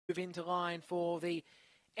move into line for the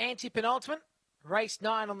anti-penultimate, race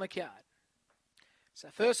 9 on the card. So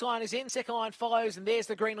first line is in, second line follows, and there's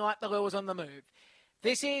the green light. The lure's on the move.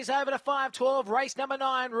 This is over to 5:12, race number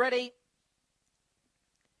 9, ready.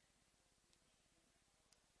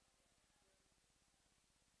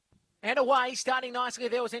 And away, starting nicely.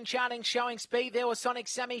 There was Enchanting showing speed. There was Sonic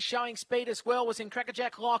Sammy showing speed as well. Was in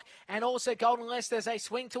Crackerjack Lock and also Golden Leicester as they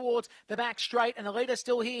swing towards the back straight. And the leader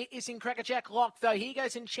still here is in Crackerjack Lock, though. Here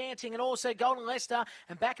goes Enchanting and also Golden Leicester.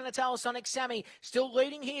 And back in the tail, Sonic Sammy. Still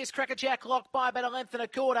leading here is Crackerjack Lock by about a length and a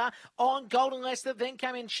quarter on Golden Leicester. Then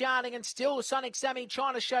came Enchanting and still Sonic Sammy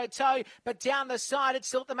trying to show toe. But down the side, it's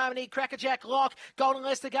still at the moment here, Crackerjack Lock. Golden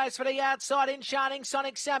Leicester goes for the outside. Enchanting,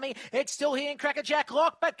 Sonic Sammy. It's still here in Crackerjack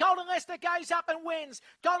Lock, but Golden Leicester goes up and wins.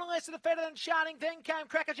 Golden Leicester defeated Enchanting, then came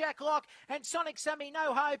Crackerjack Lock and Sonic Sammy,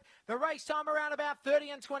 no hope. The race time around about 30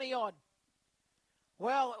 and 20 odd.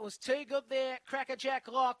 Well, it was too good there, Crackerjack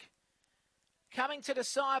Lock coming to the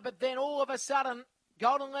side, but then all of a sudden,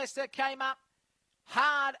 Golden Leicester came up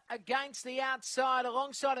hard against the outside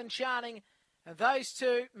alongside Enchanting, and those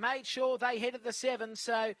two made sure they headed the 7,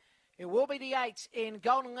 so it will be the 8 in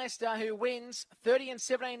Golden Leicester who wins 30 and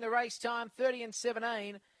 17 the race time, 30 and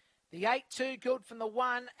 17. The 8 too good from the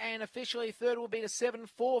 1, and officially third will be the 7,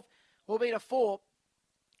 fourth will be the 4.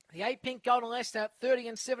 The 8 pink Golden Leicester, 30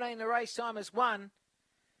 and 17 the race time is 1.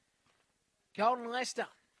 Golden Leicester,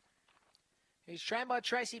 who's trained by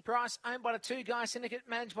Tracy Price, owned by the 2 Guy Syndicate,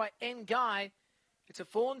 managed by N Guy. It's a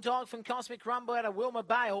fawn dog from Cosmic Rumble out of Wilma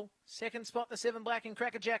Bale. Second spot, the 7 black and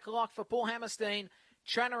Crackerjack Lock for Paul Hammerstein.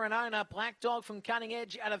 Trainer and owner, Black Dog from Cutting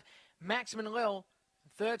Edge out of Maximum Lil.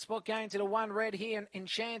 Third spot going to the 1 red here,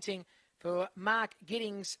 Enchanting for Mark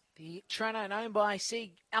Giddings, the trainer and owned by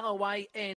Sig Alloway and